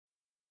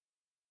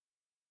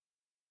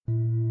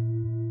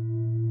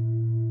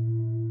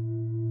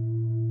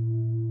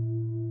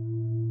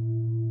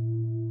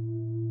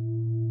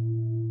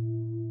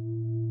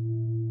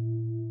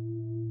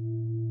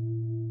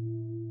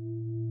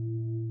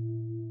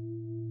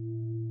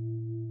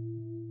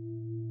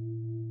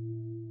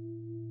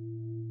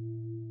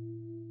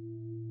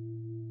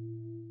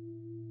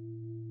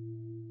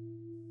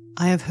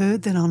I have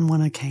heard that on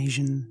one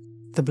occasion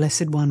the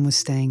Blessed One was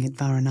staying at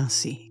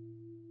Varanasi,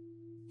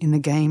 in the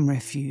game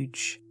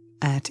refuge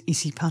at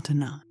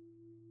Isipatana.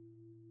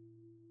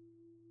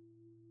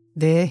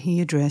 There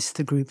he addressed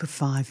the group of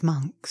 5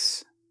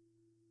 monks.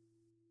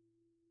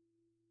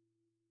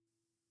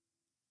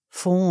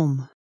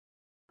 Form,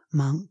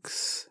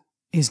 monks,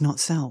 is not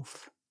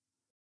self.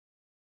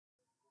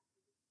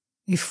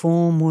 If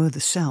form were the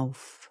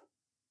self,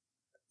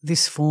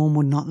 this form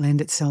would not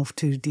lend itself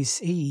to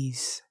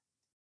dis-ease.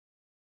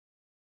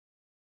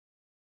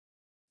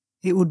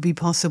 It would be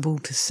possible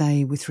to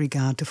say with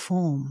regard to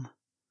form,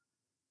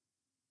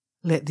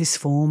 let this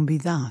form be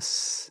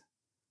thus.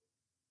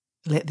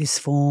 Let this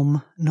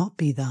form not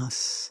be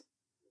thus.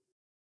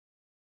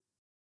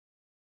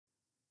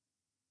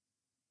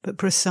 But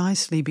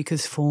precisely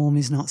because form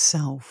is not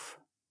self,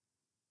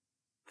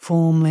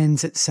 form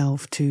lends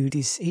itself to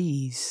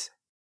dis-ease.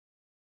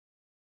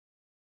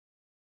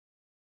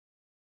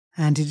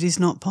 And it is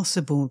not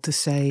possible to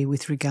say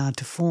with regard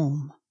to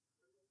form,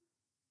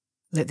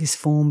 let this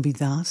form be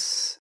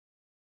thus,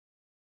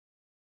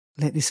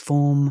 let this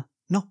form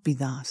not be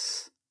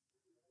thus.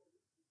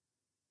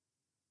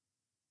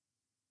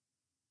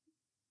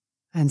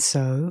 And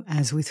so,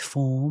 as with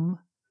form,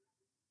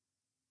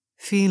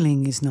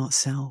 feeling is not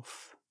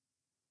self,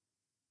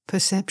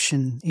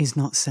 perception is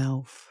not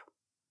self,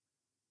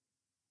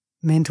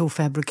 mental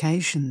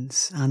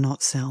fabrications are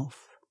not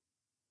self,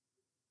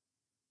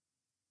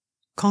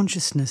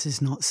 consciousness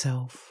is not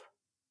self.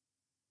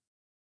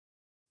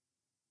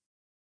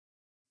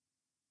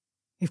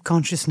 If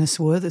consciousness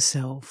were the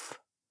self,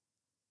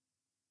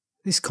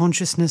 this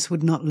consciousness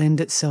would not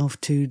lend itself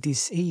to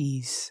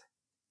dis-ease.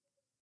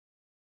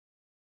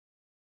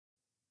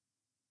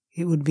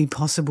 It would be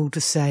possible to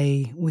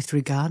say with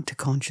regard to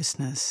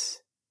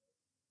consciousness,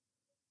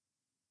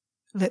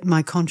 let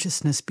my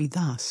consciousness be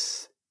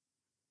thus.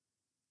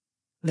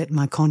 Let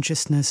my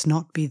consciousness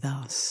not be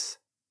thus.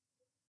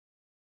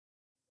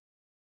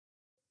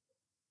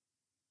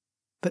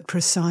 But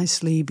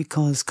precisely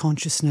because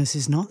consciousness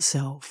is not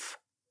self,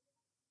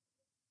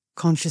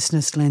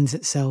 consciousness lends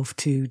itself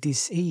to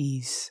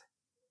dis-ease.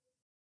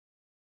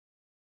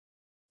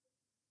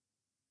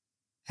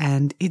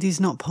 And it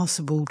is not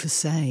possible to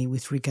say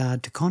with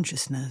regard to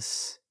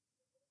consciousness,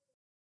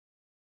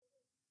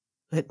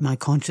 let my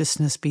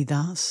consciousness be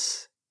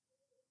thus,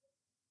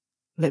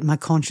 let my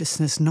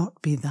consciousness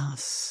not be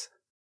thus.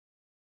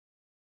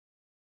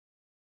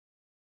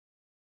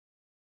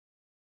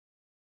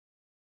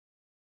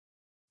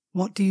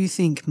 What do you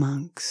think,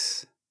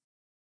 monks?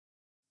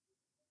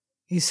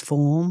 Is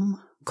form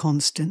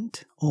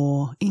constant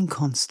or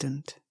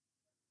inconstant?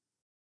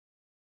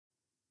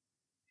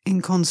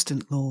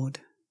 Inconstant, Lord.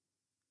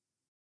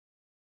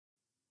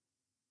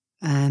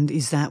 And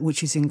is that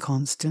which is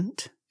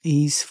inconstant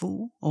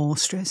easeful or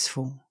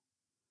stressful?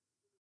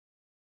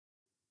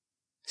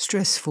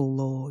 Stressful,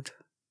 Lord.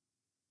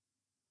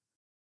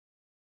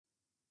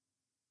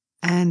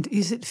 And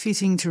is it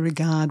fitting to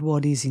regard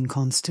what is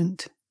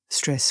inconstant,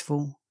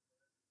 stressful,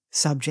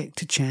 subject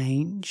to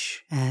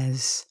change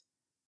as,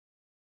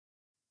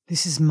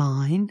 this is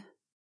mine,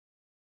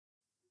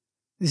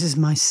 this is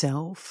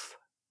myself,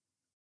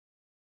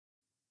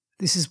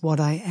 this is what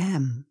I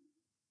am?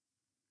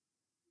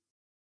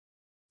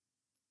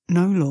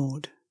 No,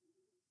 Lord.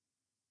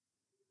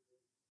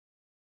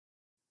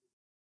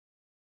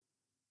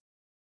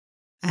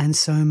 And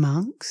so,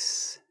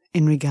 monks,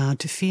 in regard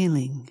to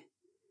feeling,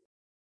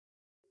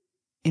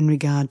 in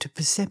regard to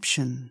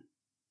perception,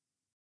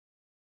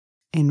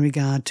 in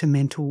regard to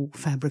mental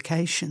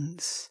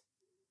fabrications,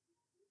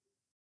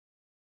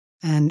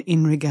 and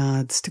in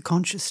regards to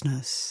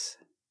consciousness,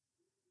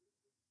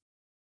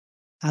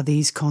 are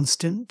these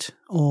constant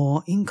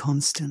or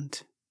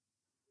inconstant?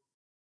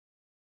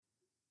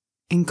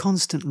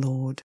 Inconstant,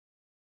 Lord.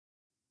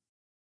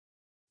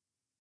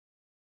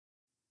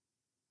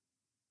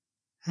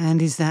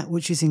 And is that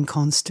which is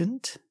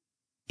inconstant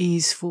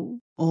easeful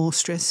or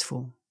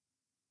stressful?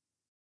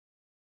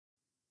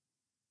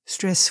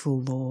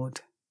 Stressful, Lord.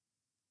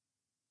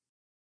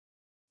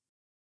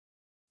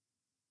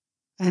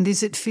 And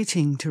is it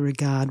fitting to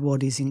regard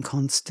what is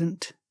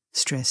inconstant,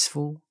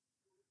 stressful,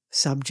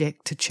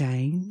 subject to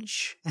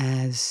change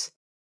as,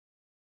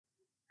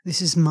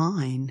 this is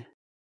mine,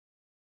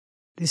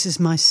 this is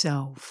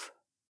myself,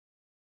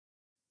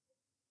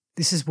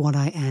 this is what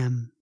I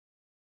am?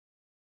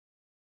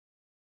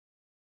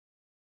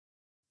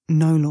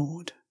 No,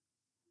 Lord.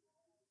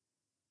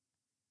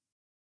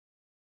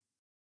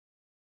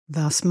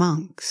 Thus,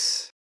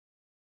 monks,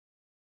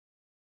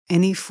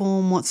 any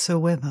form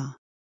whatsoever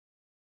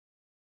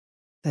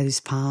that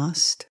is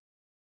past,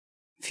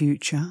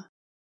 future,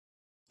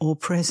 or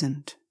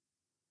present,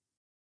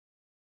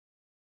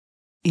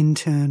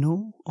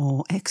 internal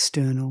or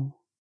external,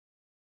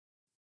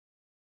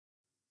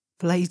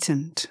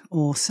 blatant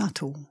or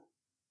subtle,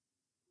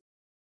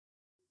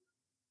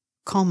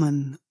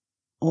 common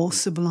or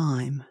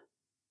sublime,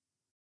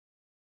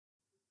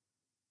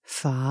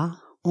 far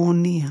or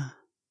near,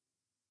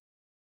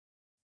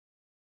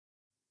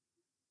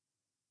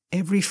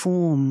 every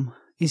form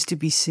is to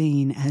be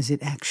seen as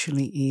it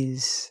actually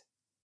is,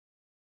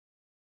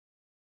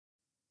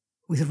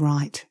 with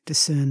right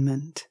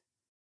discernment,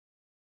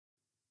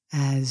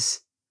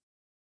 as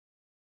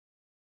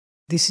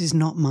this is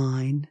not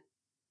mine,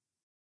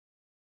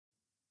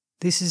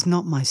 this is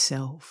not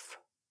myself,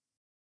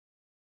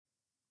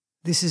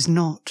 this is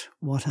not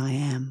what I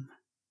am.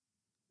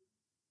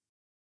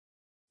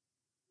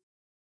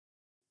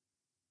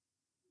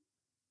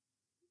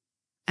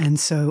 And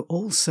so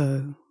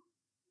also,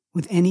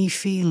 with any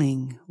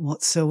feeling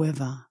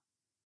whatsoever,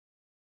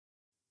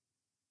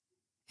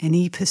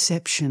 any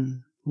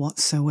perception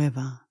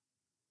whatsoever,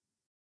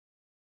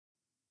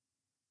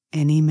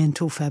 any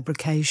mental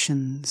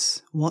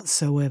fabrications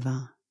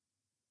whatsoever,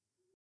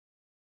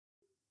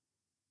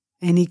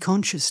 any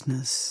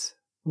consciousness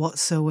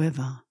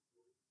whatsoever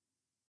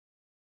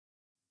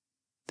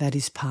that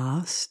is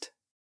past,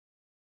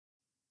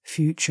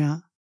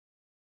 future,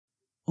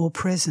 or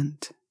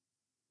present,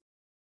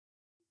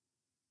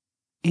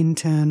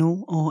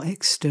 internal or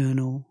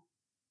external,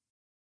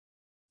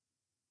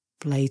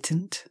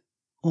 blatant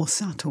or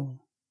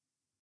subtle,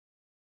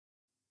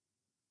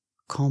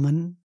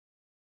 common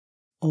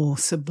or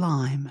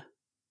sublime,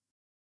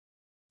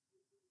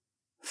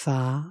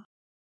 far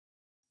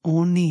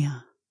or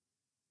near.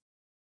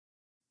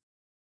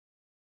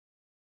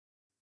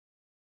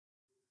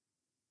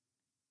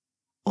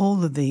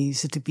 All of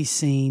these are to be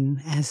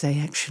seen as they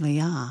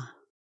actually are,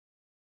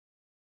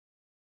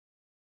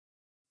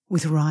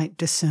 with right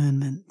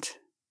discernment,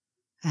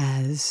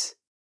 as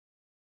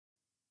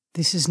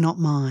this is not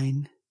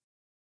mine,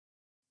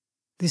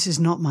 this is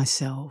not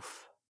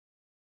myself,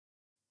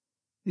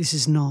 this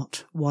is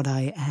not what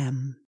I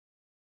am.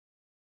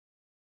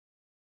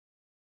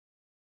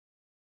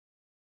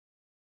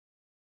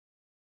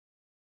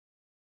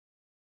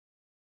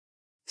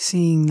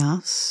 Seeing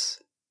thus,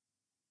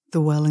 the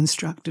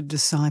well-instructed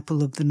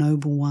disciple of the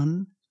Noble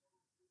One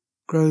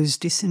grows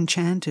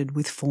disenchanted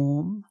with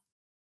form,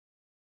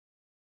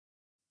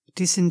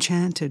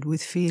 disenchanted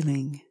with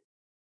feeling,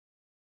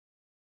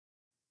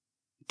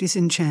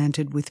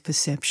 disenchanted with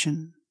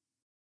perception,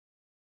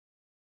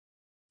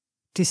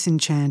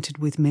 disenchanted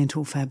with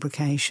mental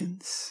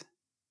fabrications,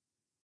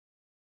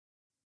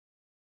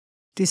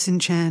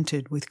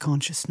 disenchanted with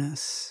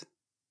consciousness,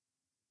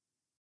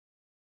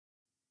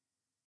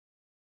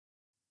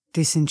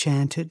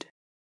 disenchanted,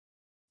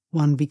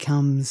 one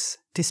becomes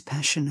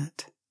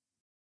dispassionate.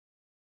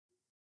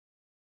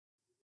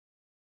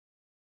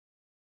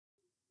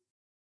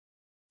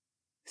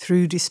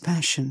 Through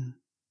dispassion,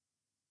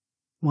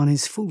 one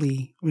is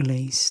fully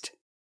released.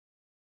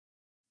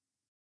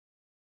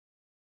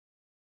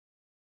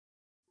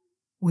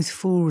 With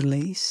full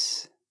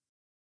release,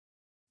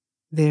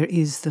 there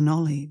is the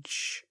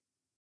knowledge,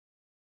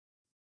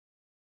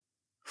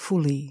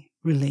 fully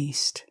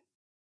released.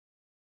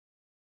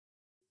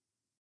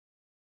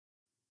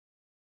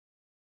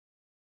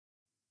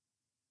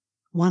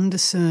 One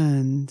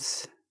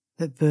discerns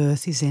that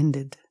birth is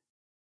ended,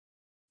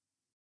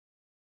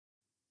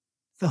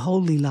 the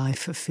holy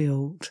life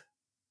fulfilled,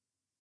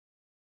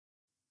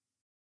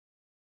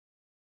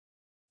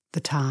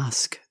 the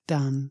task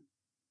done.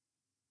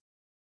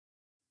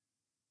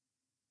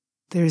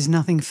 There is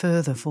nothing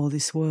further for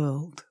this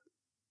world.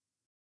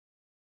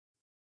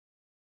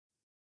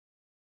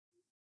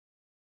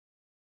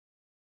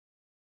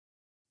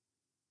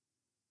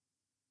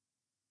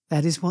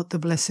 That is what the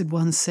Blessed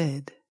One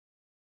said.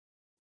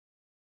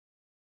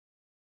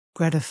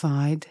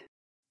 Gratified,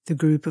 the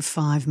group of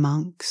 5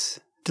 monks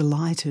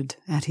delighted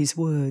at his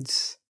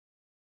words.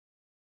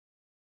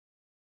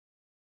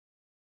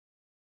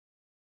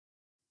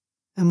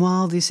 And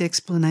while this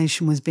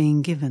explanation was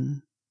being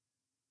given,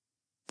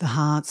 the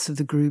hearts of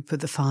the group of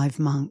the 5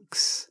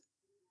 monks,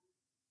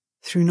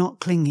 through not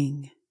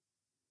clinging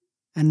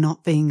and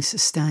not being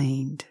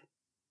sustained,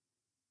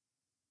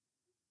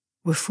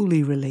 were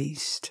fully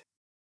released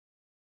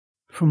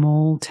from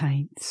all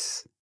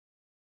taints